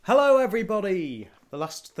Hello everybody! The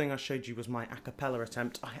last thing I showed you was my a cappella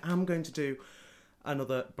attempt. I am going to do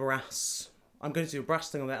another brass. I'm going to do a brass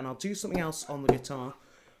thing on it, and I'll do something else on the guitar,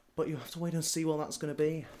 but you have to wait and see what that's going to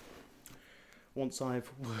be once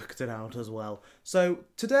I've worked it out as well. So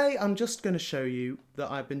today I'm just going to show you that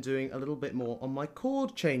I've been doing a little bit more on my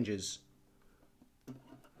chord changes.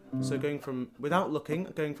 So going from, without looking,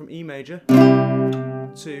 going from E major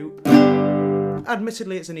to...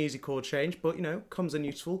 Admittedly, it's an easy chord change, but, you know, comes in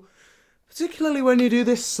useful. Particularly when you do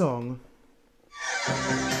this song.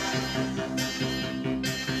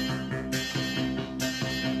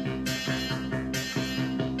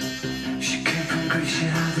 She came from Greece, she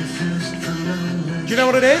had a thirst for knowledge. Do you know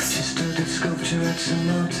what it is? She studied sculpture at St.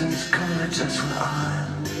 Martin's College, that's where I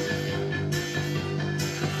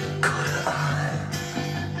caught her eye.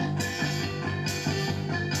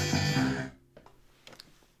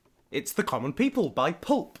 It's The Common People by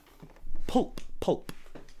Pulp. Pulp.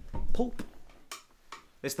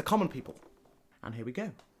 It's The Common People. And here we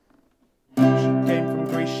go. She came from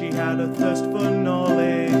Greece, she had a thirst for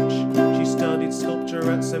knowledge. She studied sculpture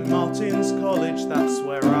at St. Martin's College, that's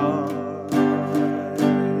where I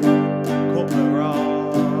caught her eye.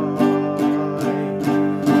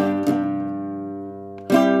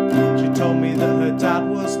 She told me that her dad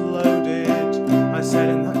was loaded. I said,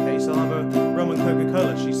 in that case, I'll have a rum and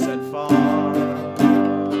Coca-Cola. She said, fine.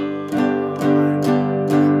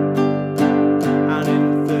 And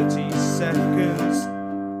in 30 seconds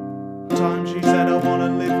time, she said, I want to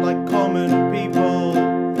live like common people.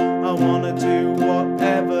 I want to do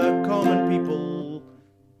whatever common people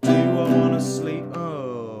do. I want to sleep.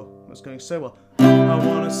 Oh, that's going so well. I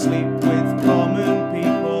want to sleep with common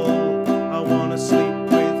people. I want to sleep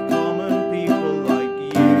with common people like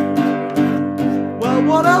you. Well,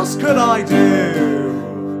 what else could I do?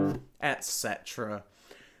 Etc.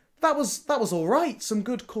 That was all right. Some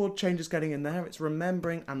good chord changes getting in there. It's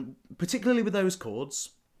remembering, and particularly with those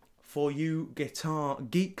chords, for you guitar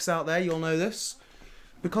geeks out there, you'll know this.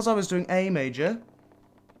 Because I was doing A major,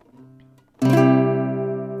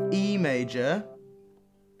 E major,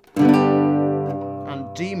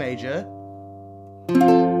 and D major,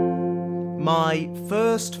 my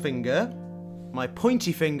first finger, my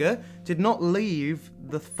pointy finger, did not leave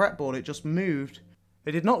the fretboard, it just moved.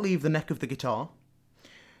 It did not leave the neck of the guitar,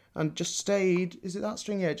 and just stayed, is it that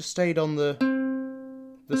string? Yeah, it just stayed on the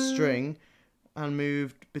string and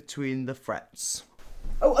moved between the frets.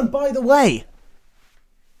 Oh, and by the way,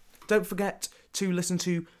 don't forget to listen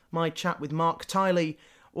to my chat with Mark Tiley,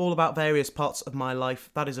 all about various parts of my life.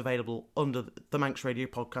 That is available under the Manx Radio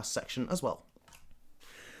podcast section as well.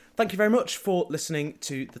 Thank you very much for listening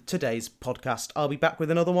to today's podcast. I'll be back with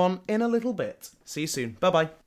another one in a little bit. See you soon. Bye-bye.